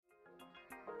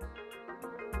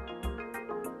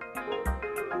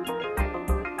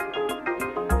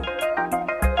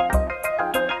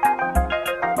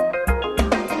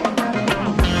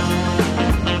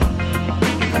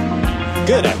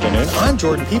Good afternoon. I'm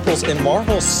Jordan Peoples, and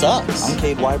Marvel sucks. I'm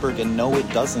Cade Weiberg, and no, it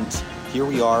doesn't. Here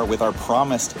we are with our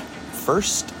promised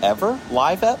first ever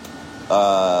live ep.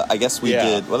 I guess we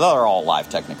did. Well, they're all live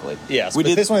technically. Yes, but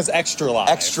this one is extra live.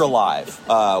 Extra live.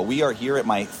 We are here at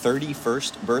my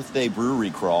 31st birthday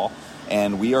brewery crawl,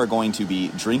 and we are going to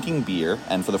be drinking beer,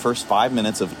 and for the first 5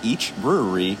 minutes of each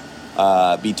brewery,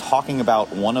 be talking about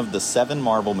one of the 7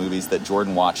 Marvel movies that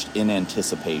Jordan watched in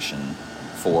anticipation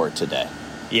for today.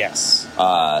 Yes.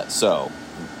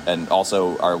 And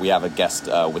also we have a guest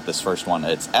with this first one.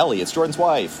 It's Ellie. It's Jordan's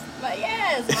wife.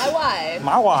 Yes, my wife.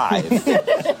 My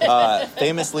wife.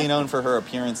 Famously known for her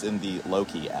appearance in the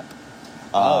Loki ep.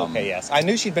 Okay, yes. I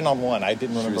knew she'd been on one. I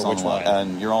didn't remember which one.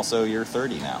 And you're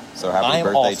 30 now. So happy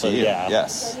birthday to you. Yeah.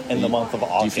 Yes. In the month of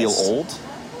August. Do you feel old?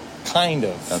 Kind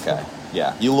of. Okay.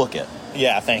 Yeah. You look it.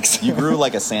 Yeah, thanks. You grew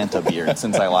like a Santa beard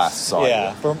since I last saw you.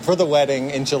 Yeah. For the wedding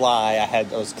in July, I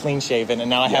was clean shaven, and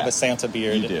now I have a Santa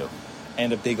beard. You do.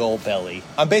 And a big old belly.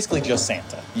 I'm basically just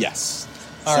Santa. Yes.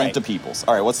 All Santa right. Peoples.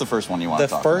 All right, what's the first one you want to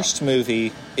talk about? The first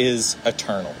movie is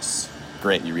Eternals.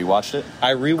 Great. You rewatched it?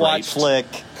 I rewatched Great flick.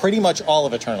 pretty much all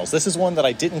of Eternals. This is one that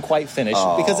I didn't quite finish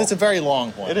because it's a very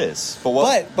long one. It is. But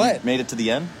what? But you made it to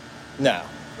the end? No.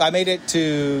 I made it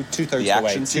to 2/3 of the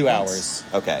way, 2 hours.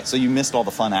 Okay, so you missed all the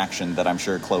fun action that I'm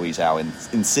sure Chloe Zhao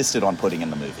insisted on putting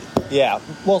in the movie. Yeah.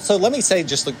 Well, so let me say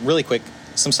just really quick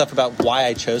some stuff about why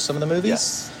I chose some of the movies.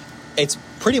 Yes. It's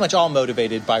pretty much all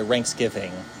motivated by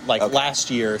Ranksgiving. Last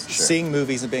year, seeing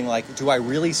movies and being like, do I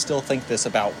really still think this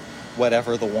about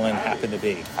whatever the one happened to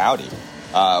be? Howdy.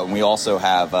 We also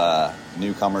have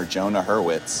newcomer Jonah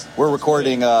Hurwitz. We're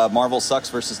recording Marvel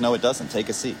Sucks versus No It Doesn't. Take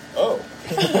a seat. Oh.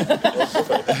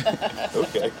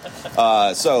 Okay.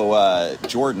 So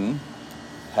Jordan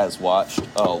has watched...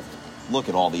 Oh, look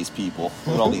at all these people.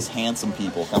 Look at all these handsome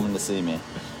people coming to see me.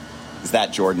 Is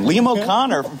that Jordan? Liam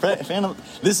O'Connor, fan of...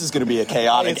 This is going to be a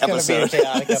chaotic episode. It's going to be a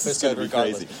chaotic This episode is gonna be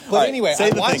regardless. crazy. But All right, anyway,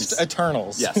 I watched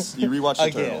Eternals. Yes, you rewatched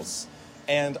again. Eternals.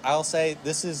 And I'll say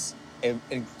this is an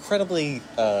incredibly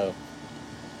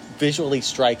visually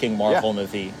striking Marvel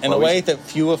movie in a way that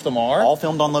few of them are. All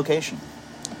filmed on location.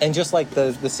 And just like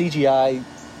the CGI,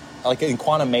 like in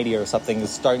Quantum Mania or something,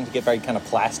 is starting to get very kind of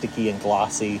plasticky and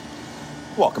glossy.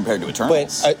 Well, compared to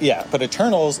Eternals. But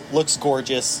Eternals looks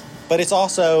gorgeous. But it's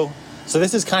also... So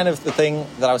this is kind of the thing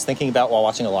that I was thinking about while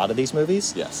watching a lot of these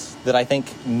movies. Yes. That I think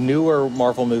newer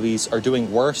Marvel movies are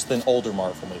doing worse than older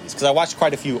Marvel movies. Because I watched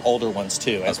quite a few older ones,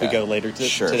 too, as we go later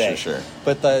today. Sure.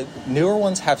 But the newer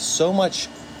ones have so much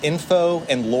info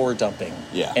and lore dumping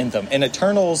in them. And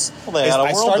Eternals,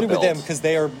 I started with them because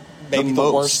they are maybe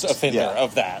the worst offender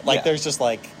of that. There's just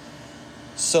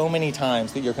so many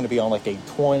times that you're going to be on a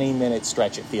 20-minute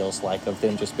stretch, it feels like, of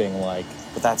them just being like...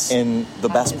 But that's the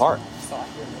best part.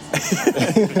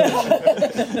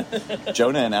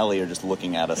 Jonah and Ellie are just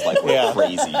looking at us like we're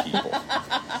crazy people.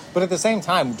 But at the same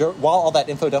time, while all that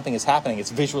info dumping is happening,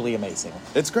 it's visually amazing.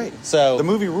 It's great. So the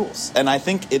movie rules. And I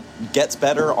think it gets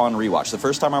better on rewatch. The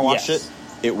first time I watched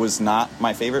it was not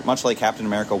my favorite, much like Captain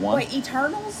America 1. Wait,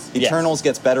 Eternals? Eternals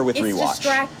gets better with it's rewatch. It's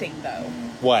distracting, though.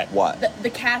 What? The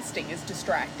casting is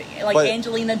distracting.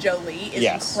 Angelina Jolie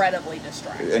is incredibly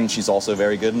distracting. And she's also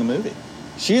very good in the movie.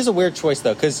 She is a weird choice,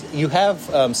 though, because you have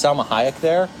Salma Hayek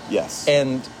there. Yes.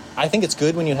 And I think it's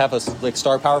good when you have a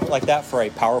star power like that for a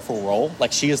powerful role.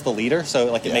 She is the leader,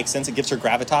 so it makes sense. It gives her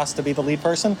gravitas to be the lead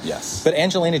person. Yes. But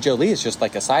Angelina Jolie is just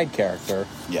a side character.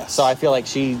 Yes. So I feel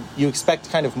like you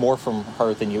expect kind of more from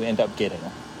her than you end up getting.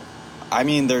 I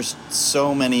mean, there's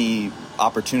so many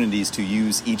opportunities to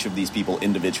use each of these people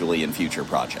individually in future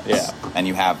projects. Yeah. And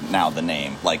you have now the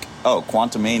name.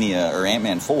 Quantumania or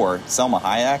Ant-Man 4, Selma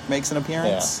Hayek makes an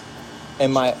appearance. Yeah.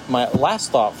 And my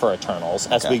last thought for Eternals,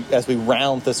 as we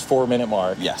round this 4-minute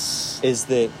mark, is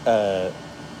that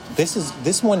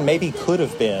this one maybe could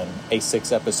have been a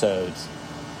 6-episode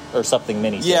or something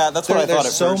mini. Yeah, that's what I thought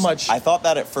at so first. Much I thought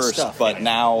that at first, but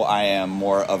now I am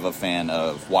more of a fan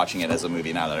of watching it as a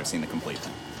movie now that I've seen the complete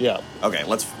thing. Yeah. Okay,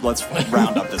 let's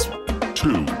round up this one.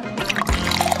 2.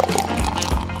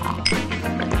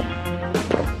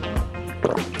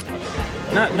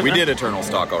 We did Eternals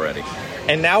talk already.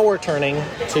 And now we're turning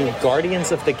to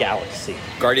Guardians of the Galaxy.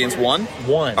 Guardians 1?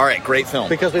 1. All right, great film.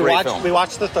 Because we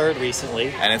watched the third recently.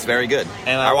 And it's very good.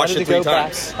 And I watched it 3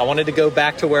 times. I wanted to go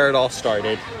back to where it all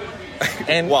started.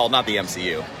 And well, not the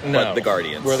MCU, but the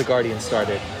Guardians. Where the Guardians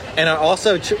started. And I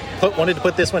also wanted to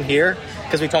put this one here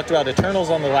because we talked about Eternals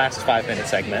on the last 5-minute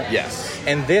segment. Yes.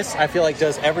 And this, I feel like,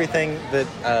 does everything that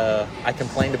I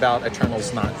complained about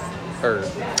Eternals not or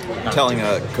telling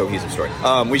a cohesive story.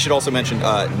 We should also mention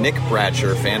Nick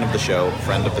Bradsher, fan of the show,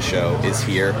 friend of the show, is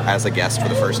here as a guest for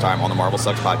the first time on the Marvel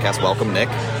Sucks podcast. Welcome, Nick.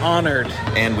 Honored.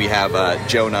 And we have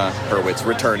Jonah Hurwitz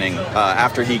returning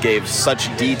after he gave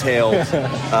such detailed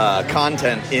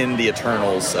content in the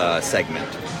Eternals segment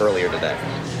earlier today.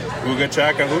 Hooga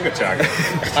chaka, hooga chaka.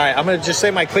 All right, I'm going to just say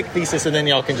my quick thesis, and then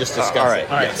y'all can just discuss all right. it.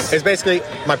 All right. Yes. It's basically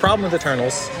my problem with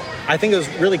Eternals. I think it was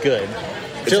really good.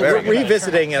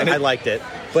 Revisiting it, I liked it.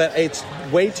 But it's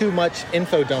way too much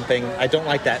info dumping. I don't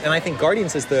like that. And I think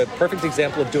Guardians is the perfect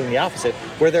example of doing the opposite,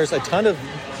 where there's a ton of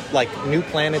like new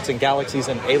planets and galaxies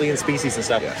and alien species and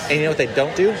stuff. Yes. And you know what they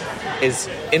don't do? Is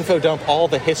info dump all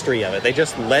the history of it. They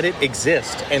just let it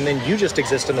exist, and then you just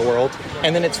exist in the world,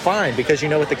 and then it's fine because you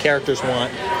know what the characters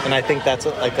want. And I think that's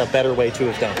a better way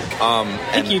to have done it.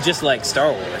 I think you just like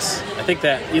Star Wars. I think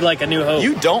that you like A New Hope.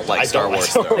 You don't like Star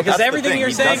Wars, though. Because everything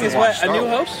you're saying is what A New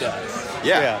Hope does.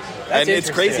 Yeah. And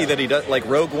it's crazy that he does. Like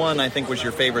Rogue One, I think, was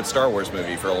your favorite Star Wars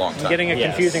movie for a long time. I'm getting a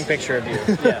confusing picture of you.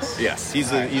 Yes. Yes.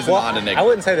 He's an odd enigma. I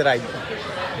wouldn't say that I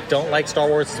don't like Star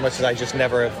Wars as much as I just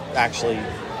never have actually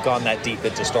gone that deep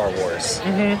into Star Wars.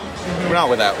 Mm-hmm.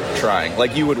 Not without trying.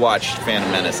 Like, you would watch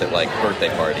Phantom Menace at, like, birthday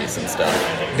parties and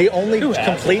stuff. The only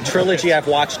complete trilogy I've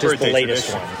watched is the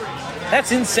latest one.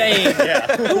 That's insane.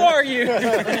 Who are you?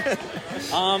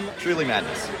 Truly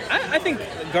madness. I think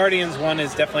Guardians 1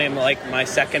 is definitely like my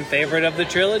second favorite of the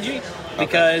trilogy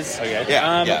because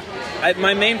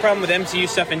my main problem with MCU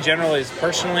stuff in general is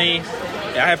personally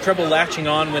I have trouble latching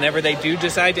on whenever they do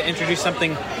decide to introduce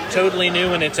something totally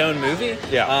new in its own movie.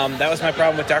 That was my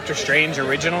problem with Doctor Strange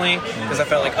originally because I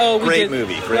felt like great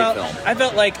film. I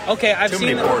felt like I've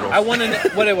seen I wanted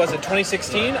what it was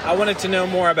 2016. I wanted to know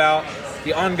more about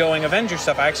the ongoing Avengers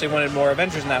stuff. I actually wanted more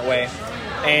Avengers in that way.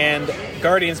 And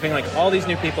Guardians being like all these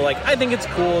new people, like I think it's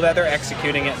cool that they're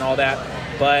executing it and all that,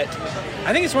 but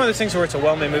I think it's one of those things where it's a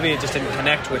well-made movie. It just didn't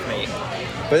connect with me.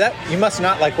 But that you must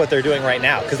not like what they're doing right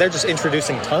now because they're just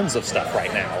introducing tons of stuff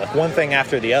right now, like one thing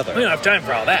after the other. We don't have time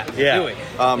for all that. Do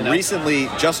we? Recently,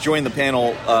 just joined the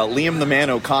panel. Liam the Man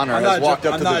O'Connor has walked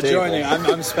up to the table. I'm not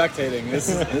joining. I'm spectating. This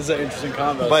is an interesting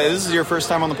combo. But this is your first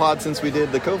time on the pod since we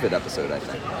did the COVID episode, I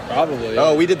think. Probably. Yeah.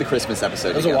 Oh, we did the Christmas episode.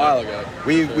 It was a while ago.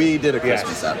 We did a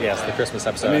Christmas episode. Yes, the Christmas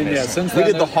episode. I mean, since then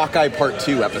we did the Hawkeye Part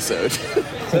 2 episode.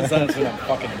 Since then, it's been a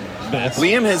fucking mess.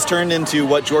 Liam has turned into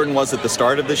what Jordan was at the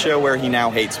start of the show, where he now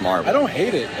hates Marvel. I don't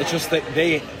hate it. It's just that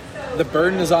the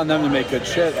burden is on them to make good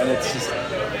shit, and it's just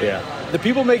the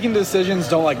people making the decisions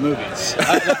don't like movies.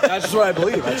 That's just what I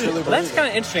believe. I truly believe. Well, that's kind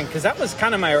of interesting because that was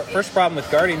kind of my first problem with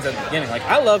Guardians at the beginning. Like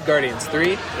I love Guardians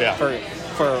 3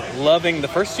 for loving the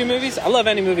first two movies. I love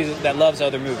any movie that loves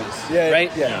other movies.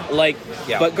 Right?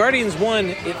 Yeah. But Guardians 1,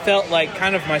 it felt like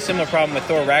kind of my similar problem with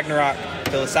Thor Ragnarok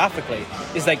philosophically.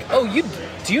 Is like,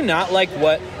 do you not like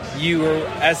what you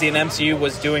as the MCU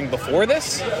was doing before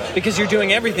this? Because you're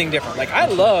doing everything different. Like I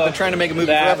love they're trying to make a movie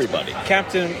for everybody.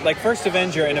 First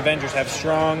Avenger and Avengers have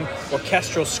strong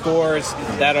orchestral scores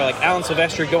that are like Alan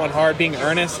Silvestri going hard, being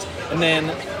earnest, and then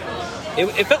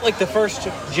it felt like the first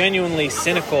genuinely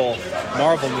cynical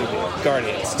Marvel movie,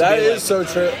 Guardians. That is so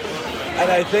true. And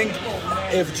I think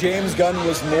if James Gunn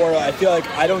was more, I feel like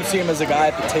I don't see him as a guy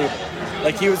at the table.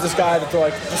 Like he was this guy that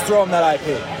just throw him that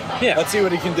IP. Yeah. Let's see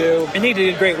what he can do. And he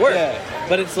did great work. Yeah.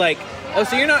 But it's like,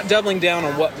 so you're not doubling down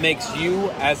on what makes you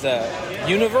as a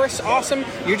universe awesome.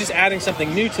 You're just adding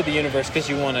something new to the universe because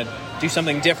you want to do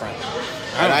something different.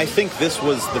 I think this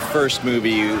was the first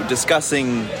movie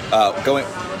discussing going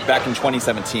back in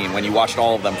 2017 when you watched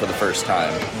all of them for the first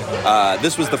time.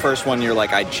 This was the first one you're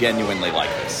like, I genuinely like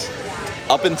this.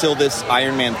 Up until this,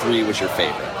 Iron Man 3 was your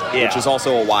favorite. Which is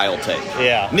also a wild take.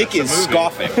 Yeah. Nick is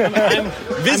scoffing.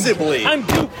 Visibly. I'm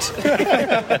duped.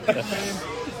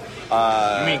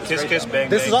 You mean Kiss Kiss Bang Bang?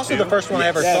 This is also the first one I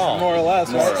ever saw. More or less.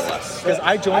 Because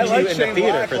I joined you in the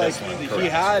theater for this one. He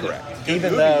had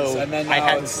even though I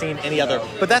hadn't seen any other.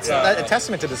 But that's a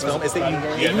testament to this film is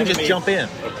that you can just jump in.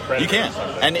 You can.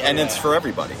 And it's for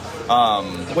everybody.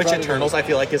 Which Eternals I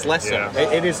feel like is less so.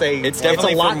 It's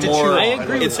definitely a lot to chew on. I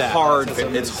agree with that.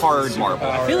 It's hard Marvel.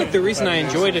 I feel like the reason I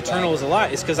enjoyed Eternals a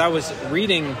lot is because I was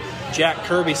reading Jack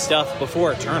Kirby stuff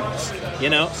before Eternals.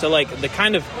 So like the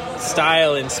kind of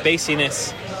style and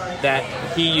spaciness that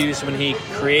he used when he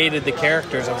created the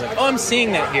characters, I was like, I'm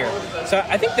seeing that here. So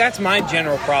I think that's my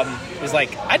general problem is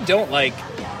like I don't like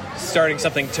starting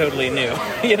something totally new.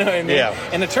 You know what I mean? Yeah.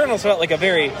 And Eternals felt like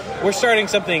we're starting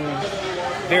something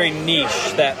very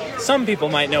niche that some people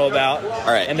might know about.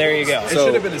 All right. And there you go. It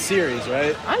should have been a series,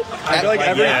 right? I feel like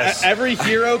every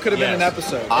hero could have been an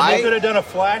episode. They could have done a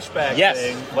flashback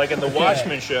thing, like in the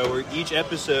Watchmen show, where each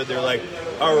episode they're like,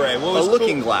 all right, what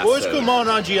was Kumail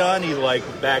Nanjiani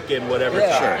like back in whatever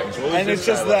times? And it's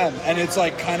just them. And it's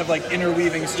like kind of like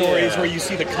interweaving stories where you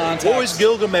see the context. What was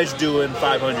Gilgamesh doing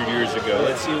 500 years ago?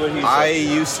 Let's see what he's I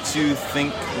used to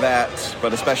think that,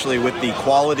 but especially with the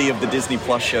quality of the Disney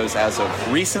Plus shows as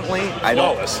of recently, I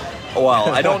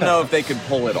don't know if they could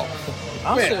pull it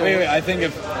off. Wait. I think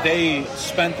if they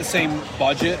spent the same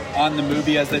budget on the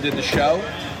movie as they did the show,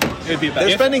 it would be better.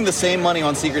 They're spending the same money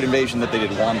on Secret Invasion that they did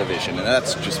WandaVision, and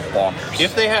that's just bonkers.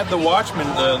 If they had the Watchmen,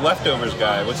 the Leftovers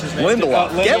guy, what's his name?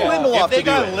 Lindelof. Get Lindelof if they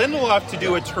got Lindelof to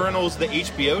do Eternals, the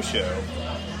HBO show.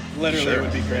 Literally, it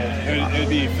would be great. It would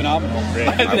be phenomenal.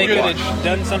 They could have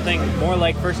done something more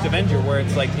like First Avenger, where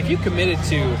it's like, if you committed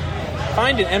to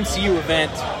find an MCU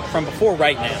event from before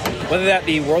right now, whether that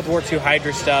be World War II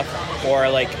Hydra stuff or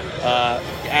like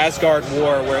Asgard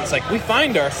War, where it's like we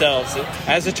find ourselves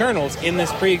as Eternals in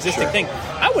this pre-existing thing,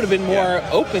 I would have been more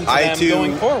open to them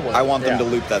going forward. I want them to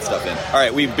loop that stuff in. All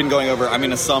right, we've been going over. I'm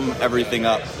going to sum everything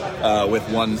up with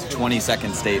one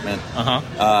 20-second statement.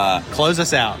 Close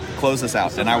us out.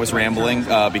 And I was rambling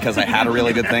because I had a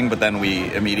really good thing, but then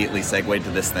we immediately segued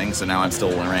to this thing, so now I'm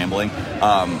still rambling.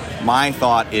 My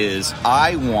thought is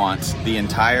I want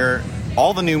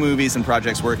all the new movies and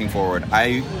projects working forward.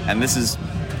 And this is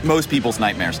most people's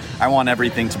nightmares. I want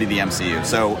everything to be the MCU.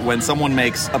 So when someone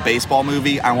makes a baseball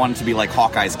movie, I want it to be like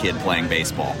Hawkeye's kid playing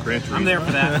baseball. I'm there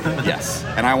for that. Yes.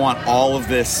 And I want all of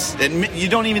this. You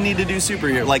don't even need to do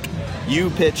superhero. Like,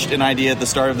 you pitched an idea at the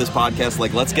start of this podcast,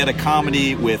 like, let's get a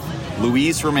comedy with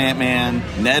Louise from Ant-Man,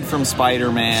 Ned from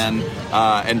Spider-Man,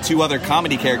 and 2 other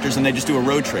comedy characters, and they just do a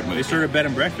road trip movie. They start a bed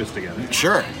and breakfast together.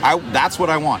 Sure. That's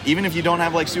what I want. Even if you don't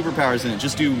have, like, superpowers in it,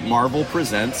 just do Marvel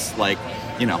Presents, like,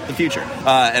 the future.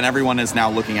 And everyone is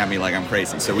now looking at me like I'm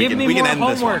crazy. So we can end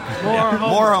this one.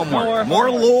 More homework.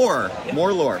 More lore.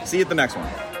 More lore. See you at the next one.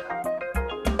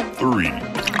 3.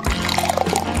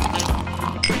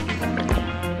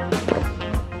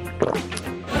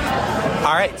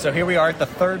 All right, so here we are at the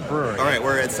third brewery. All right,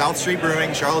 we're at South Street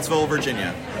Brewing, Charlottesville,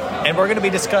 Virginia. And we're going to be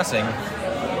discussing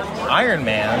Iron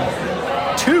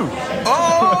Man 2.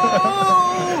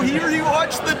 Oh, he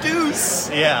rewatched The Deuce.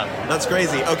 Yeah. That's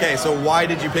crazy. Okay, so why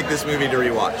did you pick this movie to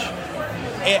rewatch?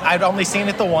 I'd only seen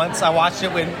it the once. I watched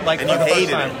it when, like, and for you the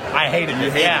hated first time. it. I hated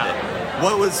it. It.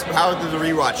 How did the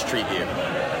rewatch treat you?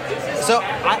 So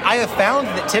I have found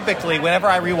that typically whenever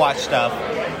I rewatch stuff,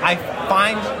 I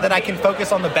find that I can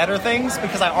focus on the better things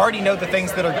because I already know the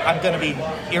things that I'm going to be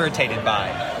irritated by.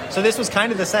 So this was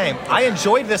kind of the same. I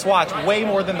enjoyed this watch way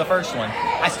more than the first one.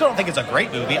 I still don't think it's a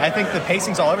great movie. I think the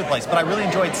pacing's all over the place, but I really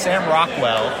enjoyed Sam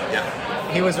Rockwell.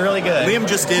 Yeah. He was really good. Liam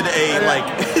just did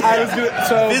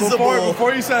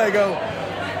before you said, I go,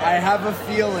 I have a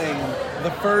feeling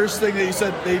the first thing that you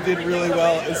said they did really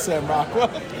well is Sam Rockwell.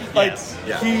 He's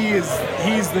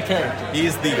the character.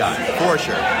 He's the guy, for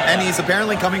sure. And he's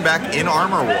apparently coming back in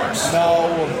Armor Wars. No.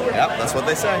 Yep, that's what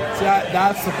they say.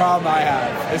 That's the problem I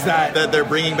have, is that they're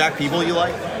bringing back people you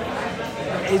like?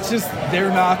 It's just they're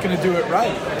not going to do it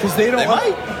right. Because they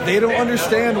don't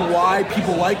understand why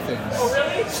people like things.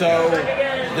 So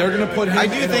they're going to put him I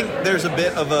do think there's a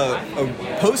bit of a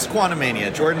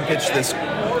post-Quantumania. Jordan pitched this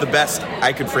the best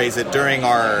I could phrase it during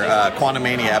our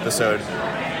Quantumania episode.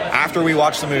 After we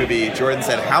watched the movie, Jordan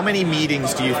said, how many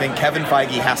meetings do you think Kevin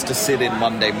Feige has to sit in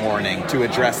Monday morning to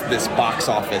address this box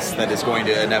office that is going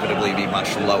to inevitably be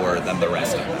much lower than the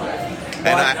rest of them?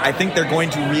 And I think they're going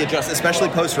to readjust, especially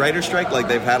post-writer strike. Like,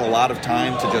 they've had a lot of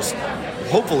time to just,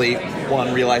 hopefully,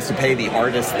 one, realize to pay the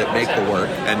artists that make the work,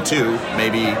 and two,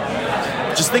 maybe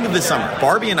just think of this summer.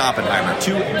 Barbie and Oppenheimer,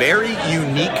 2 very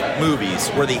unique movies,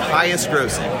 were the highest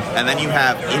grossing. And then you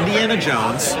have Indiana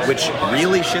Jones, which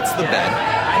really shits the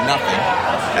bed. Nothing.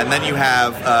 And then you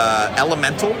have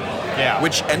Elemental,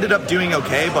 which ended up doing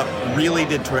okay, but really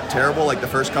did terrible like the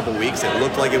first couple weeks. It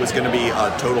looked like it was going to be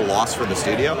a total loss for the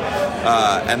studio.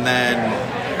 And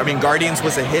then, Guardians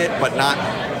was a hit, but not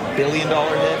 $1 billion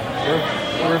hit.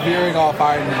 We're veering off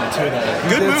Iron Man 2 though.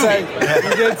 Good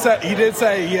movie. He did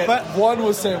say one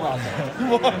was Sam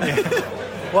Rockwell.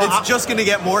 Well, it's just going to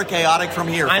get more chaotic from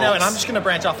here, I know, folks. and I'm just going to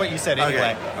branch off what you said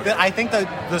anyway. Okay. I think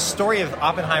the story of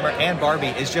Oppenheimer and Barbie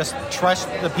is just trust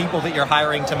the people that you're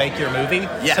hiring to make your movie,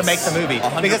 to make the movie.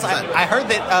 100%. Because I heard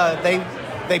that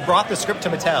they brought the script to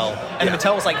Mattel, and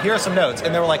Mattel was like, here are some notes.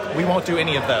 And they were like, we won't do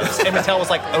any of those. And Mattel was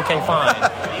like, okay, fine.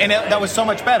 And that was so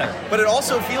much better. But it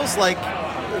also feels like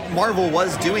Marvel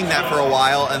was doing that for a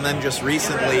while, and then just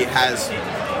recently has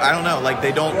I don't know, like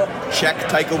they don't check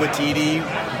Taika Waititi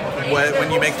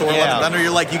when you make Thor: Love and Thunder.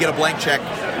 You're like, you get a blank check.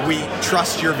 We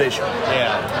trust your vision.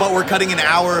 Yeah. But we're cutting an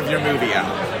hour of your movie out.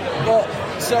 Well,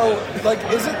 so, like,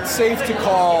 is it safe to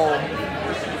call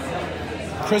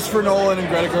Christopher Nolan and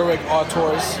Greta Gerwig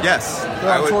auteurs? Yes.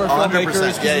 They're auteur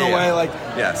filmmakers, because in a way, like,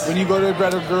 yes. When you go to a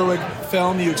Greta Gerwig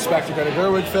film, you expect a Greta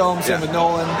Gerwig film, same with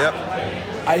Nolan. Yep.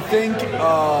 I think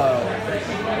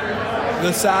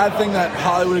the sad thing that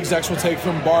Hollywood execs will take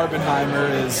from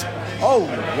Barbenheimer is,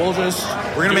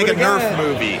 we're gonna make a Nerf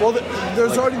movie. Well,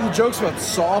 there's already the jokes about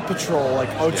Saw Patrol, like,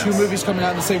 two movies coming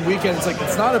out in the same weekend. It's like,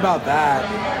 it's not about that.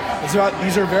 It's about,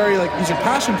 these are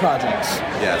passion projects.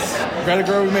 Yes. Greta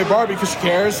Gerwig made Barbie because she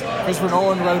cares. Christopher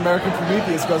Nolan read American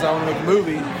Prometheus because I want to make a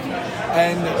movie.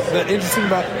 And the interesting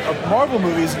about Marvel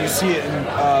movies, and you see it in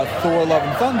Thor: Love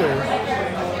and Thunder,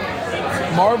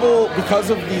 Marvel,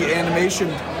 because of the animation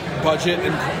budget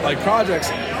and like projects,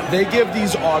 they give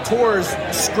these auteurs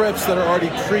scripts that are already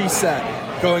preset,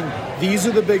 going, these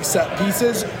are the big set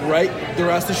pieces, write the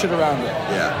rest of the shit around it.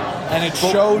 Yeah. And it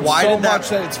showed so much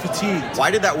that it's fatigued.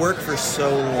 Why did that work for so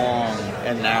long,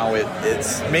 and now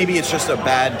it's just a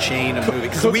bad chain of movies?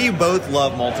 Because we both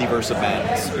love Multiverse of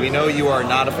Madness. We know you are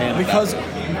not a fan of that.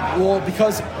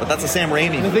 But that's a Sam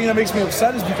Raimi. The thing that makes me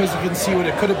upset is because you can see what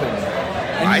it could have been.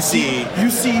 And you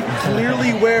see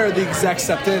clearly where the exec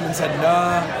stepped in and said,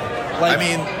 nah. Like, I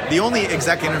mean, the only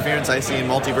exec interference I see in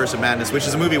Multiverse of Madness, which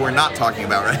is a movie we're not talking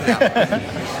about right now,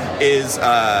 is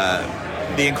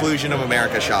the inclusion of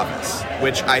America Chavez,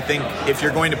 which I think if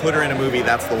you're going to put her in a movie,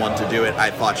 that's the one to do it. I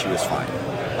thought she was fine.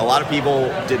 A lot of people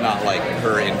did not like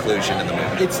her inclusion in the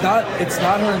movie. It's not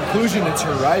her inclusion, it's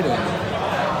her writing.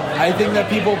 I think that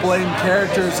people blame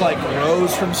characters like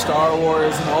Rose from Star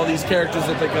Wars and all these characters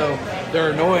that they go,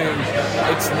 they're annoying.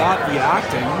 It's not the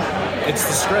acting, it's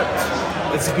the script.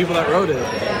 It's the people that wrote it.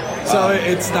 So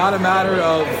it's not a matter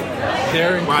of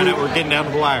their inclusion. We're getting down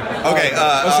to the wire. Okay,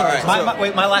 all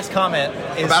right. My last comment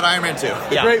is about Iron Man 2.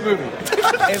 Yeah. Great movie.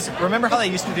 Remember how they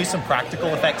used to do some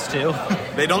practical effects too?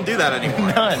 They don't do that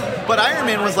anymore. None. But Iron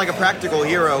Man was like a practical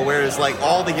hero, whereas like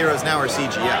all the heroes now are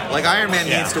CGI. Like Iron Man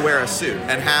needs to wear a suit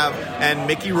and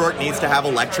Mickey Rourke needs to have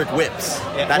electric whips.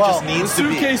 Yeah. That just needs to be.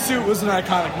 The suitcase suit was an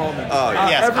iconic moment. Oh yeah.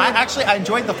 Yes. I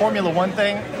enjoyed the Formula One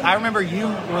thing. I remember you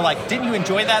were like, didn't you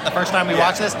enjoy that the first time we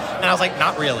watched this? And I was like,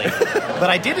 not really.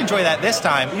 But I did enjoy that this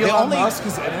time. Elon Musk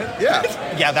is in it.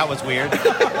 Yeah. Yeah, that was weird.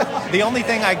 The only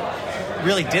thing I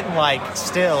really didn't like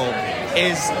still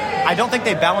is I don't think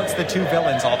they balanced the two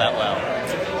villains all that well.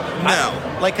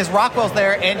 No. Because Rockwell's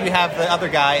there and you have the other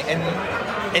guy,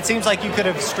 and it seems like you could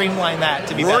have streamlined that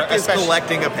to be Rourke better. is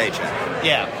collecting a paycheck.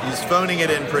 Yeah. He's phoning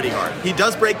it in pretty hard. He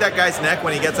does break that guy's neck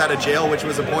when he gets out of jail, which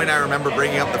was a point I remember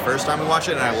bringing up the first time we watched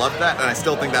it, and I loved that, and I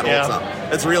still think that holds up.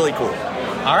 It's really cool.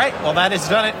 All right, well, that has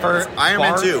done it for Iron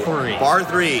Man 2. 3. Bar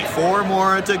 3. 4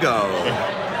 more to go.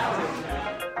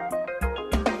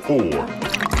 4.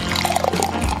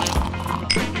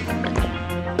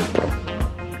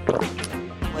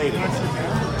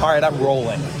 All right, I'm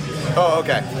rolling. Oh,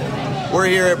 okay. We're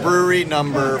here at Brewery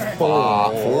number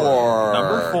 4.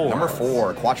 Number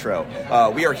 4, Quattro.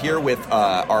 We are here with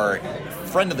our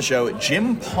friend of the show,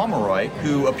 Jim Pomeroy,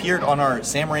 who appeared on our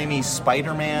Sam Raimi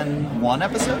Spider-Man 1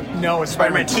 episode? No, it's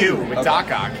Spider-Man 2 with Doc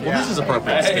Ock. Well, this is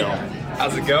appropriate still.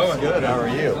 How's it going? Good, how are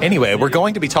you? Anyway, we're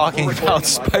going to be talking about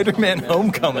Spider-Man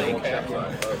Homecoming,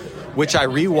 which I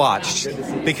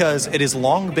rewatched because it has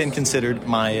long been considered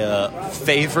my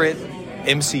favorite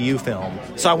MCU film.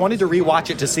 So I wanted to rewatch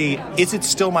it to see, is it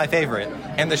still my favorite?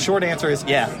 And the short answer is,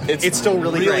 yeah, it's still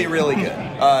really great. Really good.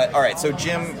 All right, so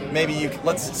Jim, maybe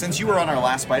since you were on our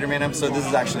last Spider-Man episode, this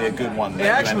is actually a good one. It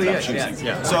actually is,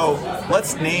 yeah. So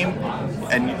let's name,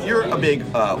 and you're a big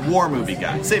war movie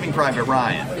guy, Saving Private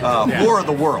Ryan, War of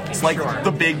the Worlds, like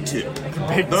the big two.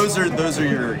 Those are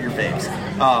your faves.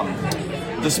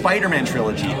 The Spider-Man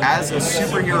trilogy, as a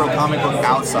superhero comic book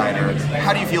outsider,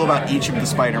 how do you feel about each of the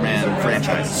Spider-Man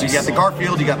franchises? So you got the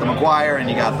Garfield, you got the Maguire, and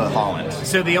you got the Holland.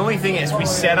 So the only thing is, we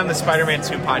said on the Spider-Man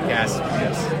 2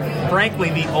 podcast, frankly,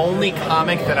 the only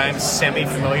comic that I'm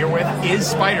semi-familiar with is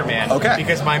Spider-Man. Okay.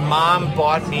 Because my mom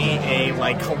bought me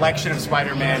a collection of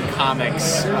Spider-Man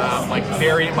comics, when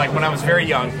I was very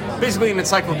young. Basically an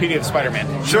encyclopedia of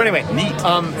Spider-Man. So anyway, neat.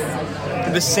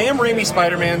 The Sam Raimi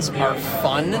Spider-Mans are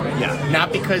fun,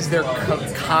 not because they're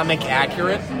comic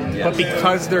accurate, but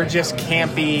because they're just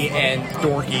campy and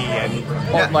dorky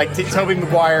and like Tobey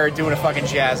Maguire doing a fucking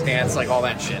jazz dance, like all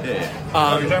that shit. You're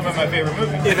talking about my favorite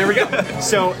movie. Yeah, there we go.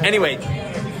 So anyway,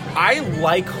 I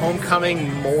like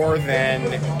Homecoming more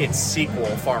than its sequel,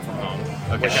 Far From Home.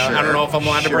 which I don't know if I'm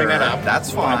allowed to bring that up.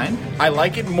 That's fine. I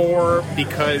like it more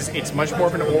because it's much more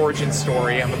of an origin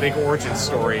story. I'm a big origin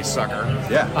story sucker.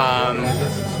 Yeah.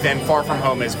 Than Far From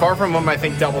Home is. Far From Home, I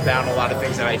think, doubled down a lot of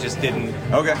things that I just didn't.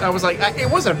 Okay. I was like, it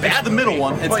wasn't a bad. It's the middle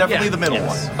one. It's definitely the middle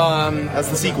one. That's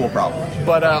the sequel problem.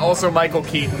 But also Michael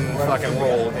Keaton fucking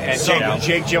rolled, and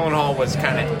Jake Gyllenhaal was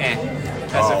kind of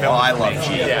as a villain. I love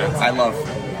G. Yeah. I love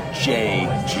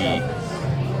J.G.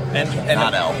 And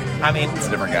not L. I mean, it's a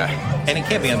different guy. And it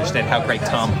can't be understood how great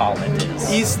Tom Holland is.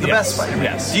 He's the best Spider-Man.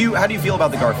 Yes. How do you feel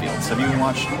about the Garfields? Have you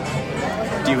watched?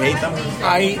 Do you hate them?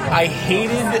 I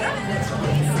hated.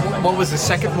 What was the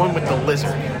second one with the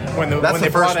lizard? That's the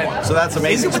first one. So that's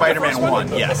Amazing Spider-Man 1.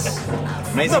 Yes.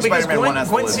 Amazing Spider-Man 1 has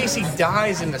the Gwen lizard. Stacy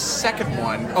dies in the second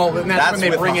one. Oh, and that's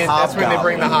when they bring in. That's when they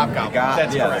bring the Hobgoblin.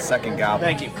 That's correct. The second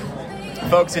Goblin. Thank you,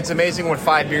 folks. It's amazing what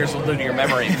 5 beers will do to your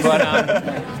memory. But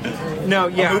no,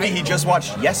 yeah, a movie he just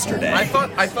watched yesterday. I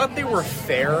thought they were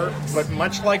fair, but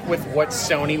much like with what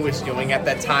Sony was doing at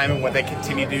that time and what they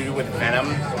continue to do with Venom.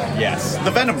 Yes, the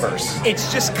Venomverse.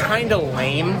 It's just kind of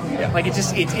lame. Yeah. Like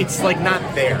it's like not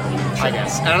there. Sure. I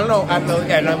guess. I don't know.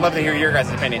 And I'd love to hear your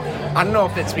guys' opinion. I don't know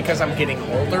if it's because I'm getting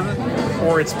older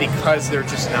or it's because they're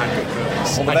just not good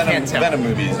movies. Well, the Venom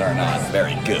movies are not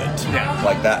very good. Yeah.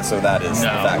 Like that. So that is the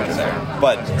factor there.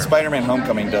 But Spider-Man: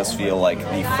 Homecoming does feel like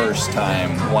the first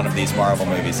time one of these Marvel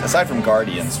movies, aside from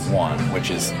Guardians 1,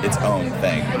 which is its own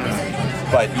thing.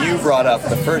 But you brought up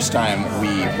the first time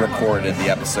we recorded the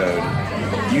episode,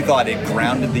 you thought it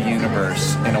grounded the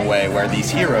universe in a way where these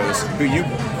heroes, who you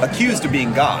accused of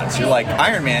being gods, you're like,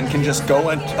 Iron Man can just go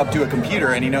up to a computer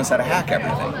and he knows how to hack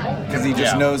everything. Because he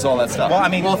just knows all that stuff.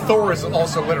 Well, Thor is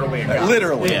also literally a god.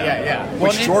 Literally. Yeah.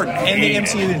 Which Jordan. And the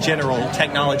MCU in general,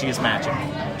 technology is magic.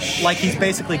 Like, he's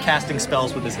basically casting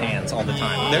spells with his hands all the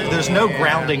time. There's no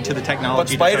grounding to the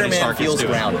technology. But Spider-Man feels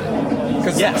grounded.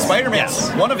 Because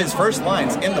Spider-Man, one of his first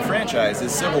lines in the franchise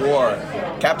is Civil War.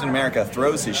 Captain America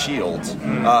throws his shield,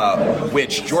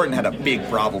 which Jordan had a big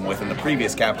problem with in the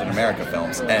previous Captain America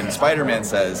films. And Spider-Man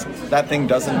says, that thing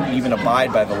doesn't even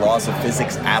abide by the laws of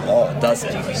physics at all, does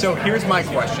it? So here's my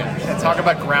question. And talk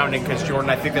about grounding, because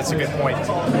Jordan, I think that's a good point.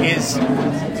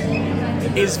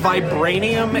 Is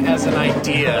vibranium as an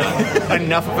idea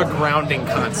enough of a grounding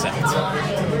concept?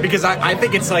 Because I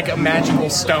think it's like a magical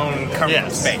stone covering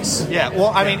space. Yeah,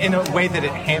 well, I mean, in a way that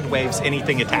it hand waves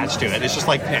anything attached to it. It's just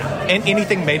like, and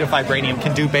anything made of vibranium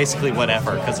can do basically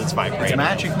whatever because it's vibranium. It's a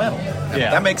magic metal.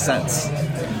 Yeah. That makes sense.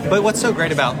 But what's so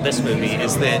great about this movie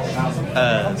is that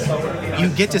you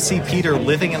get to see Peter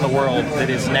living in the world that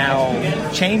is now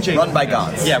changing. Run by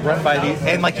gods. Yeah, run by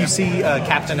and like you see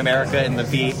Captain America in the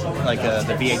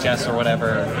the VHS or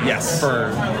whatever. Yes.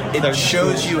 It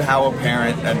shows you how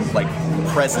apparent and like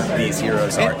present these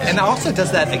heroes are. And it also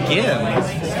does that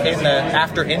again in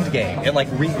after Endgame. It like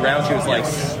regrounds you as like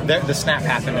the snap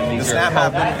happened in these. The snap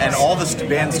happened, and all the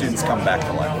band students come back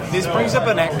to life. This brings up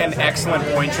an excellent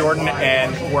point, Jordan,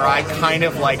 and where I kind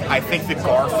of like, I think that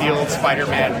Garfield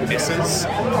Spider-Man misses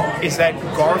is that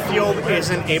Garfield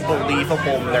isn't a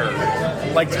believable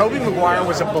nerd. Like, Tobey Maguire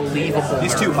was a believable nerd.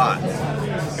 He's too hot.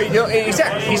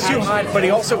 Exactly. He's too hot, but he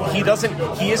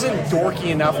isn't dorky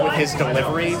enough with his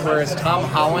delivery, whereas Tom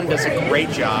Holland does a great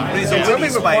job. And Tobey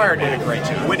Maguire did a great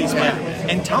job. Witty Spider.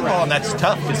 And Tom Holland, that's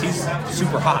tough because he's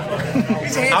super hot.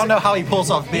 I don't know how he pulls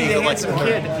off being a handsome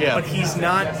kid, but he's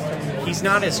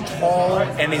not as tall,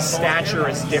 and his stature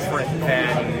is different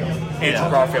than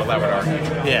Andrew Garfield, I would argue.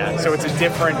 Yeah. So it's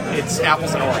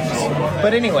apples and oranges.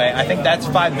 But anyway, I think that's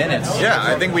 5 minutes. Yeah,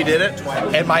 I think we did it.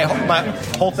 And my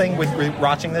whole thing with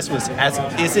watching this was,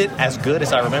 is it as good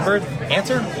as I remembered?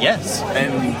 Answer, yes.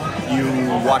 And you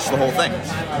watched the whole thing?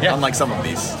 Yeah. Unlike some of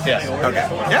these? Yes. Okay.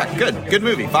 Yeah, good. Good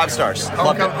movie. 5 stars.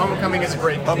 Homecoming is a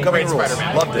great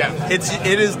Spider-Man. Loved it. Yeah.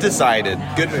 It is decided.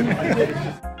 Good movie.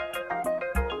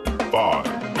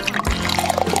 5.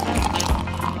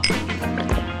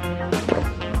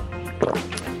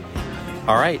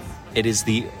 All right, it is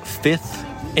the 5th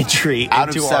entry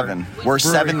out of 7. We're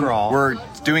 7. Crawl. We're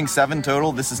doing 7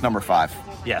 total. This is number 5.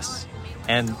 Yes,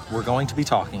 and we're going to be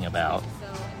talking about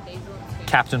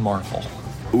Captain Marvel.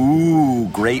 Ooh,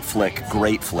 great flick.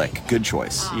 Good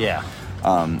choice. Yeah.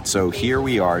 So here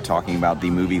we are talking about the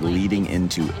movie leading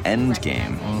into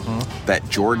Endgame that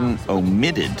Jordan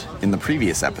omitted in the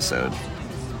previous episode.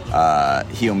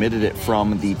 He omitted it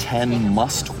from the 10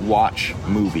 must-watch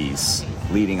movies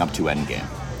leading up to Endgame.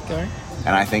 Okay.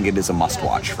 And I think it is a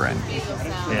must-watch for Endgame.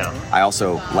 Yeah. I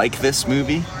also like this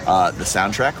movie. The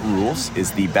soundtrack rules.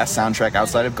 Is the best soundtrack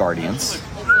outside of Guardians,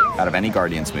 out of any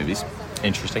Guardians movies.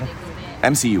 Interesting.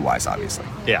 MCU-wise, obviously.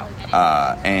 Yeah.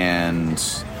 And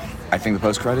I think the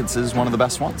post-credits is one of the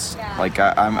best ones. Like,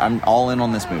 I'm all in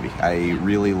on this movie. I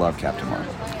really love Captain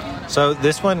Marvel. So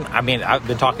this one, I mean, I've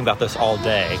been talking about this all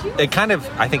day. It kind of,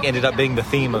 I think, ended up being the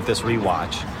theme of this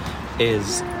rewatch,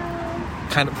 is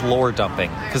kind of lore dumping,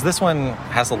 because this one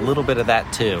has a little bit of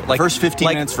that too. Like first 15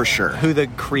 minutes for sure. Who the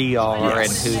Kree are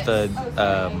and who the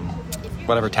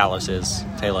whatever Talos is.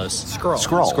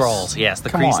 Skrulls. Yes, the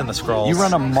Krees and the Skrulls. You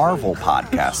run a Marvel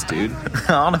podcast, dude.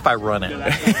 I don't know if I run it.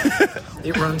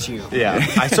 It runs you. Yeah,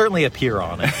 I certainly appear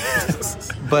on it.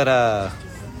 But I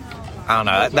don't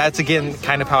know. That's again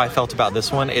kind of how I felt about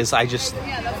this one. Is I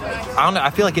don't know.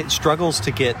 I feel like it struggles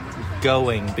to get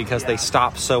going because they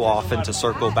stop so often to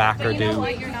circle back or deal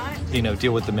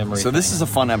with the memory. So this is a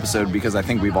fun episode because I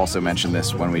think we've also mentioned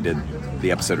this when we did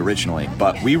the episode originally,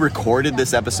 but we recorded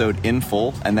this episode in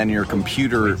full and then your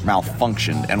computer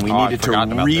malfunctioned and we needed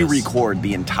to re-record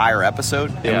the entire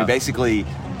episode, and we basically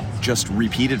just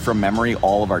repeated from memory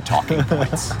all of our talking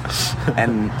points.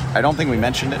 And I don't think we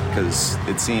mentioned it because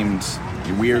it seemed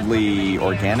weirdly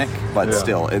organic, but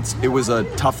still, it was a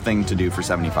tough thing to do for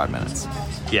 75 minutes.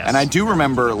 Yes. And I do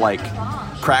remember, like,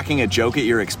 cracking a joke at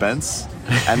your expense,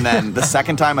 and then the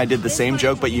second time I did the same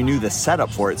joke, but you knew the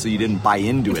setup for it, so you didn't buy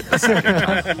into it the second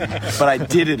time. But I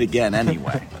did it again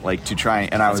anyway, like, to try,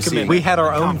 and I was seeing... We had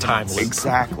our own time loop.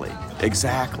 Exactly.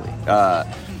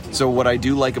 So what I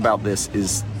do like about this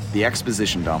is the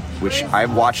exposition dump, which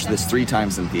I've watched this 3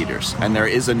 times in theaters, and there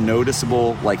is a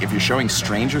noticeable, like, if you're showing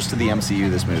strangers to the MCU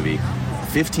this movie,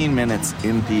 15 minutes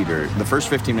in theater, the first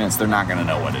 15 minutes, they're not going to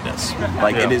know what it is.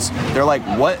 Like, it is, they're like,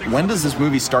 when does this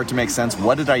movie start to make sense?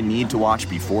 What did I need to watch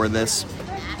before this?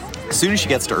 As soon as she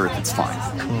gets to Earth, it's fine.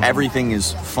 Everything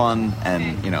is fun,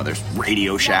 and, there's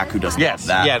Radio Shack, who doesn't love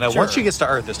that. Yeah, no, once she gets to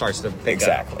Earth, it starts to pick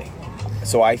up.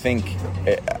 So I think...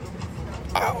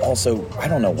 I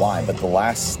don't know why, but the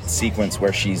last sequence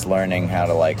where she's learning how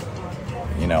to, like,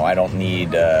 I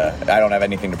don't have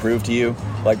anything to prove to you.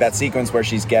 Like that sequence where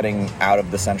she's getting out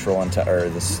of the central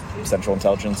intelligence,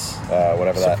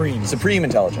 Supreme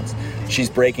Intelligence. She's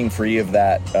breaking free of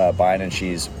that bind, and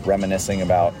she's reminiscing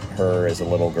about her as a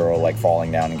little girl, like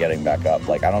falling down and getting back up.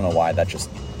 Like, I don't know why,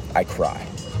 I cry.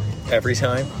 Every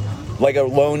time? Like a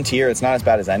lone tear. It's not as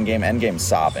bad as Endgame. Endgame's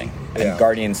sobbing. And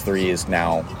Guardians 3 is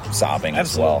now sobbing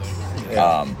as well.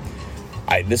 Yeah.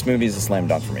 This movie is a slam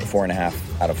dunk for me.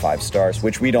 4.5 out of 5 stars,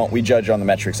 which we judge on the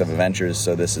metrics of Avengers,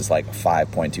 so this is like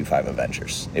 5.25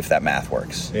 Avengers, if that math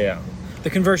works. Yeah. The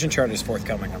conversion chart is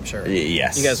forthcoming, I'm sure.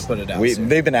 Yes. You guys put it out.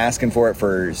 They've been asking for it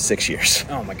for 6 years.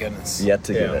 Oh my goodness. Yet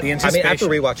to get it. I mean, after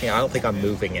rewatching it, I don't think I'm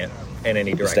moving it in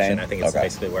any direction. I think it's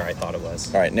basically where I thought it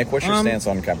was. All right, Nick, what's your stance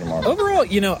on Captain Marvel? Overall,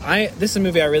 this is a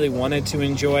movie I really wanted to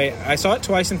enjoy. I saw it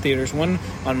twice in theaters. One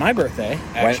on my birthday,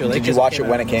 actually. Did you watch it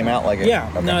when it came out?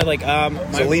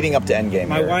 So leading up to Endgame.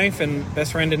 My wife and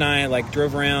best friend and I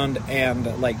drove around and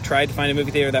tried to find a movie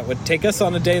theater that would take us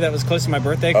on a day that was close to my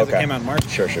birthday because it came out in March.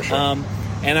 Sure.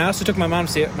 And I also took my mom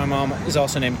to see it. My mom is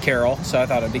also named Carol, so I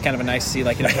thought it'd be kind of nice to see an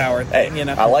empowered thing,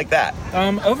 I like that.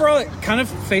 Overall, it kind of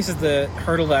faces the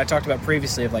hurdle that I talked about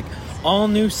previously of all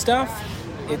new stuff.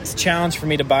 It's a challenge for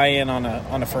me to buy in on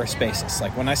a first basis.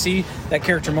 Like when I see that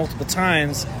character multiple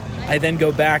times, I then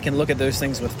go back and look at those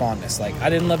things with fondness. Like I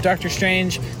didn't love Doctor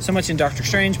Strange so much in Doctor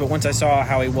Strange, but once I saw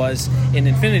how he was in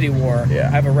Infinity War,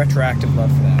 I have a retroactive love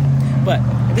for that.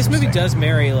 But this movie does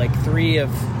marry 3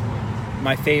 of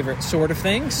my favorite sort of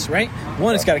things, right?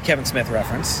 One, it's got a Kevin Smith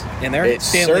reference in there. It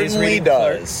certainly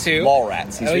does. 2,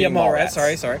 Mallrats.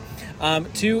 Mallrats. Sorry.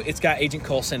 2, it's got Agent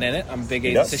Coulson in it. I'm a big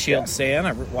Agents of S.H.I.E.L.D. fan.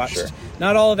 I've watched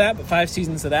not all of that, but 5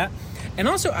 seasons of that. And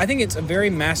also, I think it's a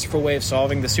very masterful way of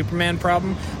solving the Superman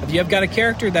problem. If you've got a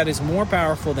character that is more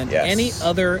powerful than any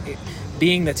other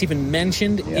being that's even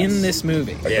mentioned in this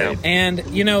movie. Yeah. And,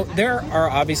 there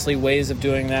are obviously ways of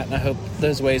doing that, and I hope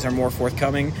those ways are more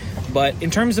forthcoming. But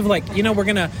in terms of we're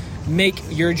going to make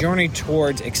your journey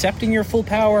towards accepting your full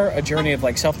power a journey of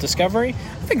self-discovery,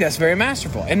 I think that's very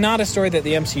masterful and not a story that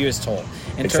the MCU has told.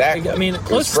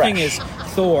 Closest thing is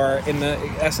Thor in the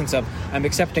essence of I'm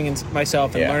accepting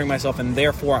myself and learning myself, and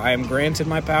therefore I am granted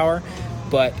my power.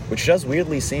 But which does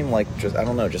weirdly seem like just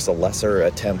a lesser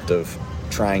attempt of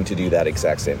trying to do that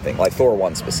exact same thing, like Thor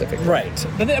 1 specifically. Right.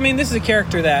 But this is a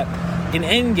character that in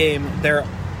Endgame their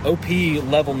OP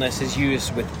levelness is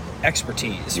used with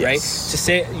expertise, right? To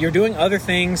say you're doing other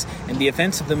things, and the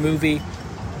events of the movie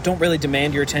don't really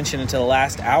demand your attention until the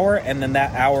last hour, and then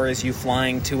that hour is you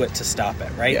flying to it to stop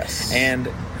it, right? Yes. And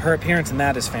her appearance in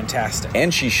that is fantastic.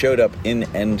 And she showed up in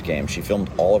Endgame. She filmed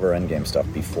all of her Endgame stuff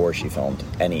before she filmed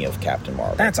any of Captain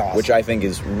Marvel. That's awesome. Which I think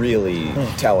is really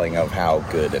telling of how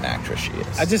good an actress she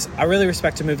is. I really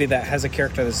respect a movie that has a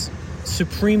character that's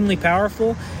supremely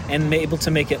powerful and able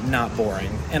to make it not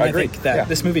boring. And I think that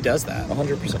this movie does that.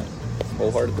 100%.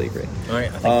 Wholeheartedly agree. All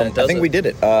right, I think we did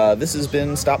it. This has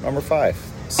been Stop Number 5.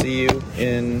 See you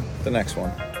in the next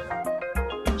one.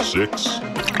 6.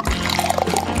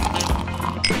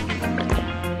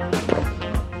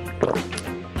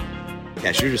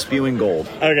 Yeah, you're just spewing gold.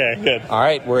 Okay, good. All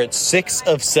right, we're at 6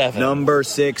 of 7. Number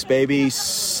 6, baby.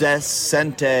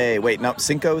 Sesente. Wait, no,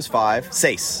 Cinco's 5.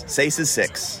 Seis. Seis is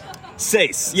 6.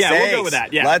 Seis. Yeah, we'll go with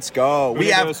that. Yeah. Let's go. We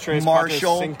have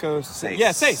Marshall. Seis.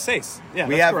 Yeah, Seis. Yeah,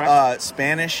 we have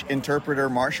Spanish interpreter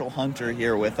Marshall Hunter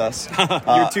here with us.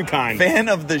 You're too kind. Fan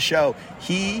of the show.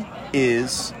 He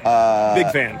is big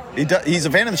fan. He's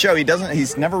a fan of the show.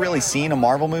 He's never really seen a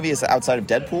Marvel movie outside of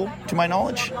Deadpool, to my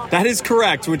knowledge. That is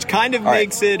correct, which kind of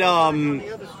makes it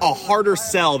a harder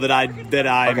sell that I'm.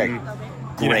 Okay.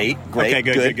 Great. Okay,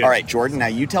 good. All right, Jordan, now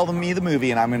you tell me the movie,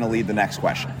 and I'm going to lead the next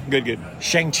question. Good.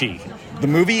 Shang-Chi. The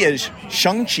movie is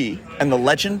Shang-Chi and the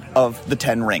Legend of the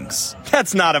Ten Rings.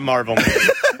 That's not a Marvel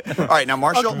movie. All right, now,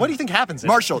 Marshall. What do you think happens?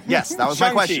 Marshall, yes, that was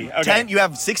my question. Okay. You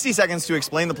have 60 seconds to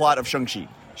explain the plot of Shang-Chi.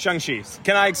 Shang-Chi.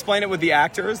 Can I explain it with the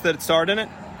actors that starred in it?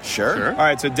 Sure. All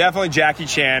right, so definitely Jackie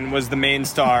Chan was the main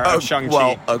star of Shang-Chi.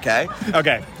 Well, okay.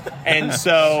 And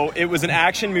so it was an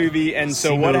action movie, and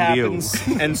so what happens?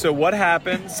 And so what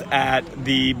happens at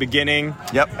the beginning?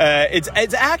 Yep.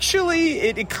 It's actually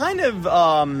it kind of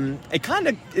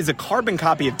is a carbon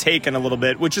copy of Taken a little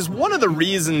bit, which is one of the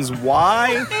reasons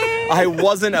why I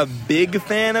wasn't a big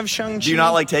fan of Shang-Chi. Do you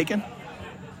not like Taken?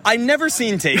 I've never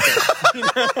seen Taken.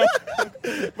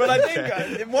 But I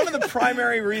think one of the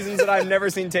primary reasons that I've never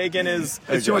seen Taken is...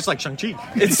 It's too much like Shang-Chi.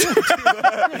 It's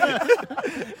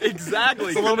exactly.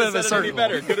 It's a little bit of a circle.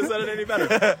 Could have said it any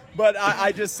better. But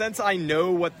I just sense I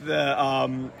know what the,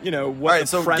 what All right,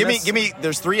 the premise... give me,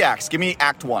 there's 3 acts. Give me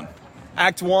Act 1.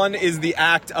 Act 1 is the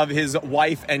act of his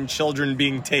wife and children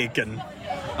being taken.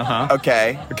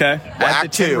 Okay. Add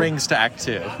Act the 10 2. rings to Act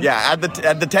 2. Yeah, add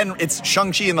the 10. It's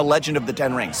Shang-Chi and the Legend of the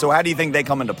Ten Rings. So how do you think they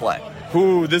come into play?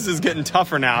 Ooh, this is getting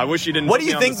tougher now. I wish you didn't. What do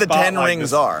you think the 10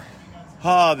 rings are?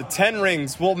 The 10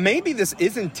 rings. Well, maybe this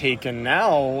isn't Taken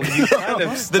now. You kind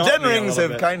of the 10 rings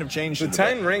have kind of changed. The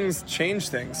 10 rings change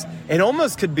things. It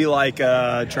almost could be like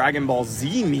Dragon Ball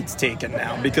Z meets Taken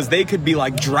now, because they could be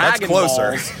like Dragon Balls.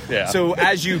 That's closer. Yeah. So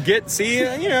as you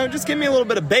just give me a little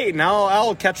bit of bait, and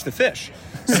I'll catch the fish.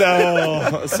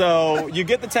 So you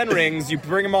get the 10 rings, you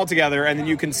bring them all together, and then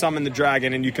you can summon the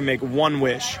dragon, and you can make one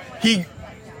wish.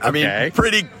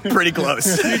 Pretty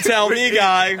close. You tell me,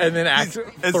 guy. And then Act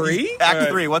 3?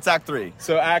 Act 3. What's Act 3?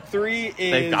 So Act 3 is...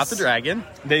 They've got the dragon.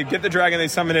 They get the dragon, they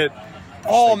summon it.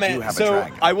 Oh, man. So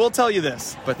dragon. I will tell you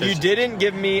this. You didn't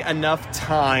give me enough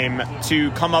time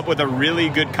to come up with a really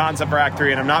good concept for Act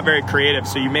 3, and I'm not very creative,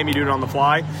 so you made me do it on the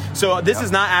fly. So this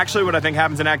is not actually what I think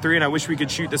happens in Act 3, and I wish we could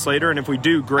shoot this later, and if we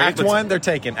do, great. Act 1, they're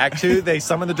taken. Act 2, they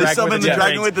summon the dragon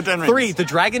with the 10 rings. 3, the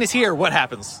dragon is here. What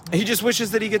happens? He just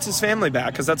wishes that he gets his family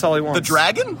back, because that's all he wants. The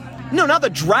dragon? No, not the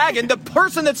dragon. The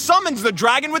person that summons the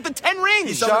dragon with the 10 rings.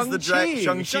 He summons the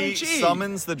dragon. Shang-Chi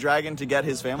summons the dragon to get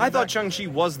his family I back? thought Shang-Chi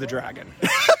was the dragon.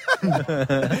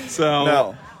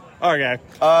 No. Okay.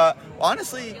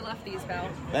 Honestly... You left these, pal.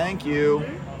 Thank you.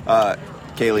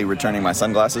 Kaylee returning my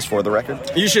sunglasses for the record.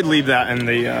 You should leave that in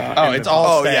the... it's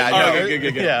all staying.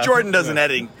 Good. Yeah. Jordan doesn't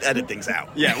edit things out.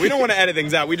 Yeah, we don't want to edit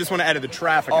things out. We just want to edit the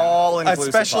traffic all out. Inclusive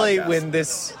Especially podcast. when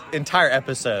this entire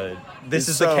episode, this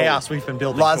is the chaos we've been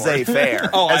building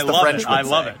laissez-faire. I love it. I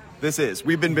love it. This is.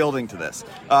 We've been building to this.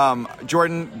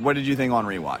 Jordan, what did you think on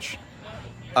rewatch?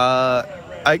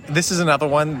 This is another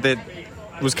one that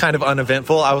was kind of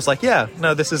uneventful. I was like,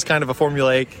 this is kind of a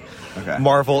formulaic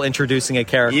Marvel introducing a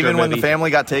character. Even when the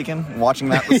family got taken, watching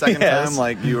that the second time,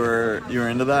 like you were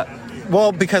into that?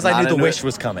 Well, because I knew the wish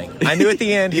was coming. I knew at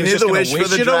the end he was just going to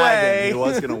wish it away. He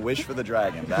was going to wish for the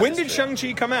dragon. When did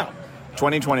Shang-Chi come out?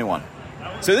 2021.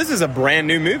 So this is a brand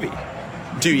new movie.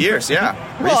 2 years, yeah.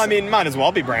 Well, I mean, might as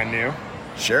well be brand new.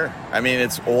 Sure. I mean,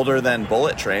 it's older than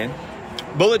Bullet Train.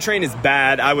 Bullet Train is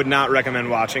bad. I would not recommend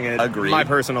watching it. Agreed. My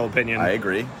personal opinion. I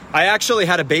agree. I actually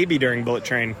had a baby during Bullet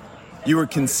Train. You were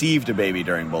conceived a baby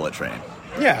during Bullet Train.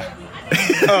 Yeah.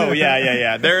 Oh,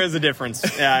 yeah. There is a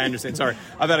difference. Yeah, I understand. Sorry.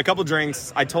 I've had a couple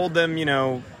drinks. I told them,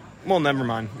 well, never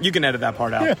mind. You can edit that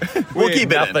part out. Yeah. We'll keep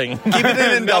nothing. Keep it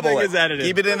in and double it. Is edited.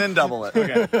 Keep it in and double it.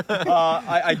 Okay.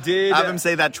 I did... Have him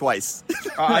say that twice.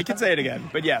 I can say it again.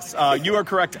 But yes, you are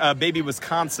correct. Baby was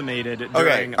consummated during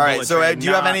Okay, all right. Bullet So Train, do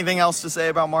you have anything else to say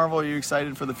about Marvel? Are you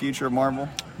excited for the future of Marvel?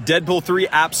 Deadpool 3,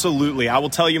 absolutely. I will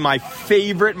tell you my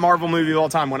favorite Marvel movie of all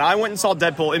time. When I went and saw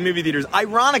Deadpool in movie theaters,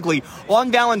 ironically,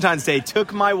 on Valentine's Day,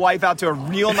 took my wife out to a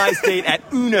real nice date at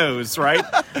Uno's, right?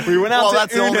 We went out to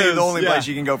that's Uno's. The only place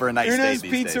you can go for a nice Uno's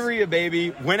date these Pizzeria, days.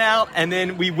 baby. Went out, and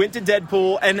then we went to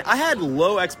Deadpool, and I had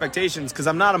low expectations because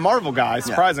I'm not a Marvel guy,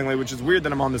 surprisingly, which is weird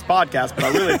that I'm on this podcast, but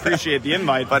I really appreciate the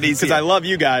invite because I love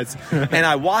you guys. And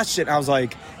I watched it, and I was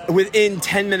like, within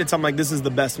 10 minutes, I'm like, this is the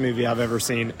best movie I've ever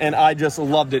seen. And I just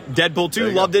loved it. Deadpool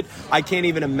 2, loved it. I can't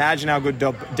even imagine how good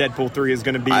Deadpool 3 is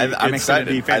going to be. I'm excited.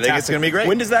 I think it's going to be great.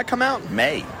 When does that come out?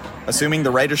 May. Assuming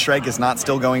the writer's strike is not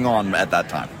still going on at that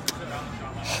time.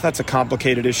 That's a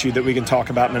complicated issue that we can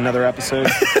talk about in another episode.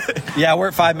 Yeah, we're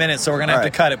at 5 minutes, so we're going to have to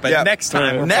cut it. But next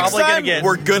time,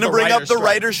 we're going to bring up the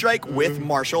writer's strike with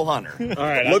Marshall Hunter. All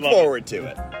right, Look forward to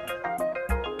it.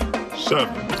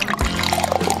 7.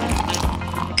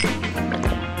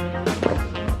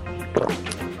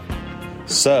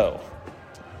 So,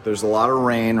 there's a lot of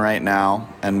rain right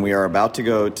now, and we are about to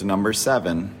go to number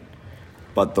 7,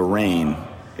 but the rain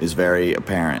is very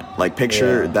apparent. Like,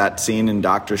 picture that scene in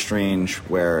Doctor Strange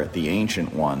where the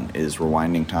Ancient One is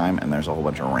rewinding time, and there's a whole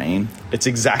bunch of rain. It's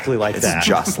exactly like that. It's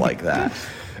just like that.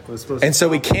 And so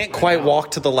we can't quite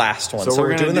walk to the last one, so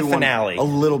we're doing the finale. A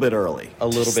little bit early.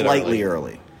 Slightly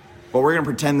early. But we're going to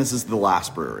pretend this is the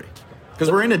last brewery.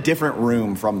 Because we're in a different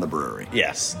room from the brewery.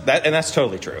 Yes, that's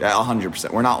totally true. 100%.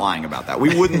 We're not lying about that.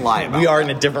 We wouldn't lie about We are in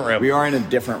a different room. We are in a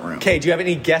different room. Cade, do you have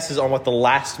any guesses on what the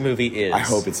last movie is? I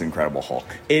hope it's Incredible Hulk.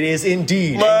 It is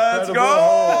indeed. Let's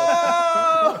go!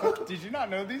 Did you not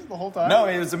know these the whole time? No,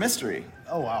 it was a mystery.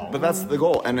 Oh, wow. But that's the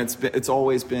goal. And it's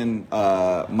always been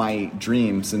my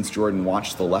dream since Jordan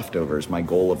watched The Leftovers. My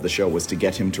goal of the show was to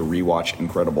get him to rewatch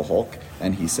Incredible Hulk.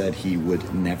 And he said he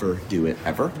would never do it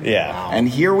ever. Yeah. Wow. And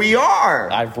here we are.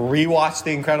 I've rewatched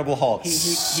The Incredible Hulk. He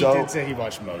did say he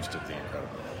watched most of The Incredible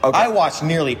Hulk. Okay. I watched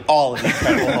nearly all of The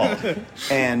Incredible Hulk.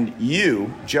 And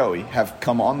you, Joey, have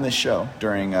come on this show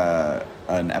during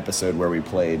an episode where we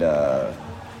played Marvel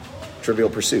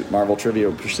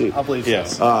Trivial Pursuit. I believe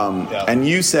yes. so. And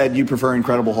you said you prefer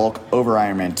Incredible Hulk over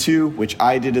Iron Man 2, which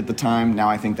I did at the time. Now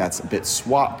I think that's a bit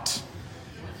swapped.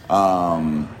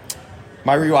 My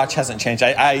rewatch hasn't changed.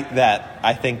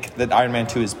 I think that Iron Man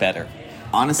 2 is better.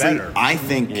 Honestly, I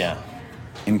think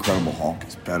Incredible Hulk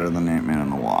is better than Ant-Man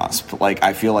and the Wasp. Like,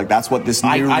 I feel like that's what this new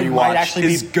rewatch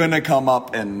is going to come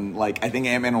up, and like I think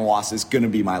Ant-Man and the Wasp is going to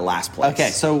be my last place.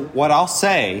 Okay, so what I'll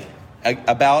say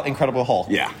about Incredible Hulk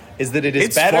is that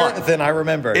it's better than I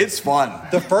remember. It's fun.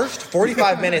 The first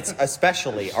 45 minutes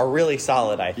especially are really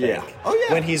solid, I think. Yeah. Oh,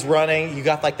 yeah. When he's running, you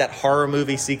got like that horror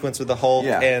movie sequence with the Hulk.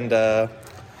 Yeah. And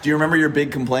do you remember your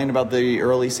big complaint about the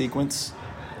early sequence?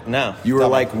 No. You were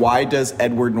like, why does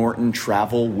Edward Norton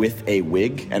travel with a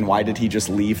wig? And why did he just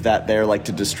leave that there, like,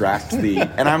 to distract the...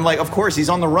 And I'm like, of course, he's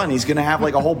on the run. He's going to have,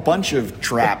 like, a whole bunch of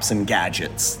traps and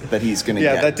gadgets that he's going to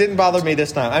get. Yeah, that didn't bother me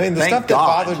this time. I mean, the stuff that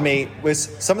bothered me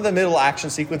was some of the middle action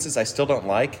sequences I still don't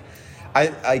like.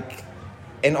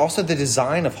 And also the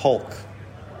design of Hulk.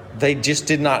 They just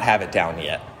did not have it down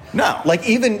yet. No. Like,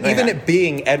 even it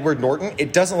being Edward Norton,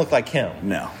 it doesn't look like him.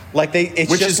 No. Like, it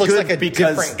just looks like a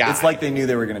different guy. It's like they knew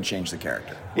they were going to change the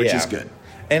character, which is good.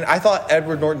 And I thought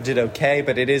Edward Norton did okay,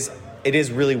 but it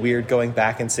is really weird going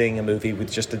back and seeing a movie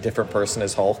with just a different person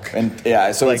as Hulk. And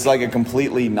yeah, so it's like a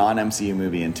completely non-MCU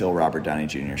movie until Robert Downey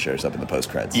Jr. shows up in the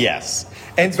post-credits. Yes.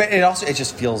 But it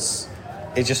just feels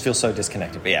so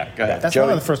disconnected. But yeah, go ahead. That's one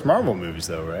of the first Marvel movies,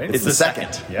 though, right? It's the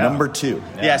second. Yeah. Number 2.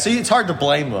 Yeah, so it's hard to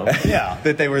blame them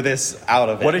that they were this out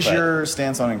of it. What is your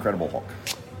stance on Incredible Hulk?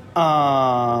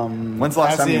 When's the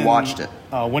last time you watched it?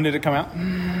 When did it come out?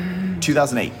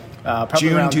 2008. Probably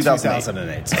June around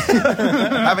 2008.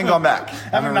 Haven't gone back.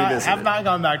 Have not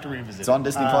gone back to revisit. It's on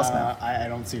Disney Plus now. I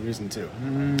don't see reason to.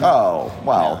 Oh,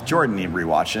 well, Jordan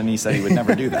rewatched it, and he said he would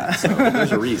never do that. So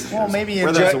there's a reason. Well, maybe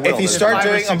if you start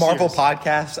doing a Marvel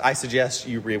podcast, I suggest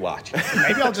you rewatch it.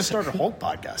 Maybe I'll just start a Hulk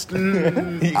podcast.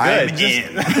 I'm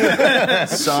in.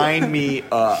 Sign me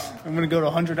up. I'm going to go to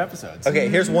 100 episodes. Okay,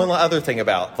 here's one other thing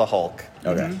about the Hulk.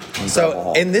 Okay.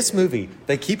 So in this movie,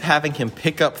 they keep having him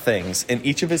pick up things in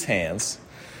each of his hands,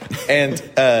 and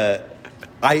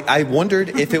I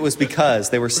wondered if it was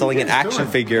because they were selling an action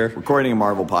figure. Recording a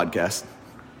Marvel podcast.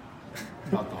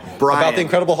 Brian, about the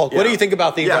Incredible Hulk. What do you think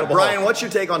about the Incredible Hulk? Brian, what's your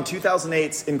take on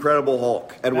 2008's Incredible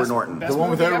Hulk, Edward Norton? The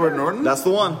one with Edward Norton? That's the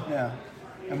one. Yeah.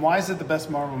 And why is it the best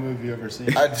Marvel movie you've ever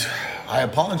seen? I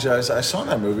apologize. I saw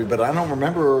that movie, but I don't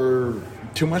remember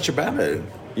too much about it.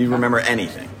 You remember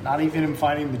anything? Not even him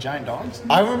fighting the giant dogs?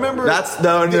 I remember... That's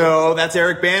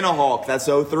Eric Bana Hulk. That's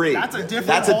 03. That's a different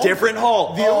That's Hulk? a different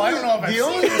Hulk. The only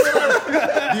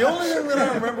thing that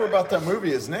I remember about that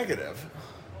movie is negative.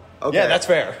 Okay. Yeah, that's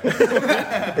fair.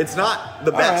 It's not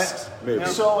the best movie.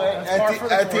 So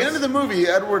at the end of the movie,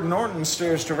 Edward Norton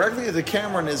stares directly at the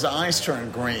camera and his eyes turn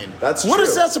green. That's What true.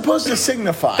 is that supposed to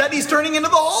signify? That he's turning into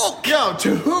the Hulk. Yeah,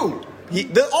 to who?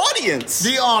 The audience.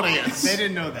 The audience. They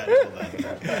didn't know that until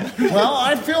then. Well,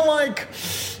 I feel like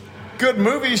good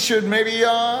movies should maybe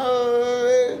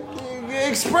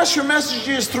express your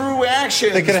messages through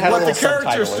actions. They could have had what a the little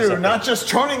characters subtitle or do, not just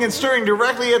turning and staring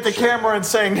directly at the camera and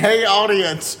saying, "Hey,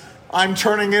 audience, I'm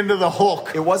turning into the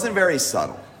Hulk." It wasn't very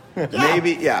subtle.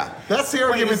 Maybe, yeah. That's the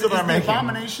argument that I'm making.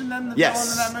 Abomination then the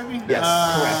Yes. villain in that movie?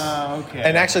 Yes. Okay.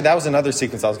 And actually, that was another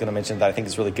sequence I was going to mention that I think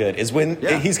is really good. Is when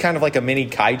he's kind of like a mini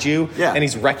kaiju, and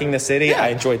he's wrecking the city. Yeah. I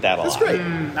enjoyed that a lot. That's great.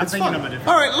 I'm thinking of a different.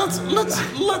 All right,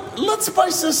 let's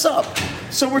spice this up.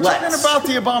 So we're talking about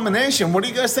the Abomination. What do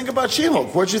you guys think about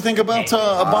She-Hulk? What do you think about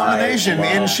Abomination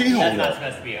in She-Hulk? That's not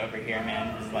supposed to be over here,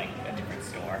 man. It's like a different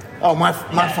store. Oh, my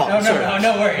fault.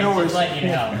 No worries. No worries. Just letting you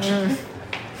know.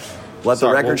 Let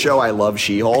the record show I love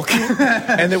She-Hulk.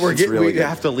 And then we good.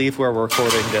 have to leave where we're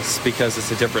recording this because it's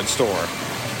a different store.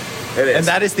 It is. And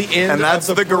that is the end. And that's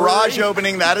of the garage brewery.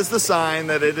 opening. That is the sign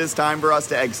that it is time for us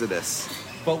to exodus.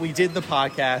 But we did the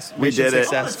podcast. We did it.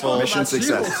 Successful. Mission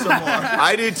success.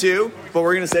 I do too. But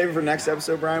we're going to save it for next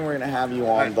episode, Brian. We're going to have you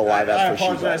on the live app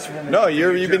for She-Hulk. No,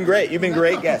 you've been great. You've been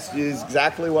great guest. You're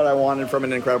exactly what I wanted from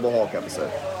an Incredible Hulk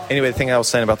episode. Anyway, the thing I was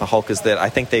saying about the Hulk is that I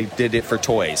think they did it for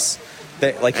toys.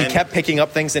 He kept picking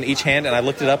up things in each hand, and I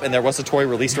looked it up, and there was a toy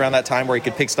released around that time where he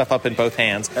could pick stuff up in both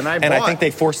hands. And I think they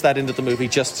forced that into the movie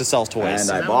just to sell toys.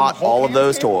 And I bought all of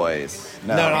those toys.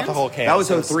 No, not the Hulk hands.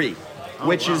 That was 03,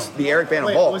 which is the Eric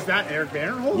Bana Hulk. Was that Eric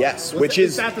Banner Hulk? Yes,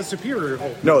 Is that the superior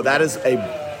Hulk? No, that is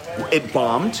it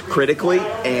bombed critically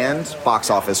and box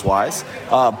office wise,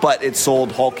 but it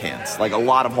sold Hulk hands, like a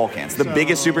lot of Hulk hands. The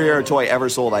biggest superhero toy ever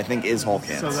sold, I think, is Hulk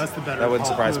hands. So that's the better. That wouldn't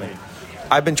Hulk surprise movie. me.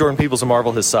 I've been Jordan Peebles, and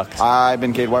Marvel has sucked. I've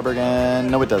been Cade Weberg, and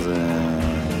no, it doesn't.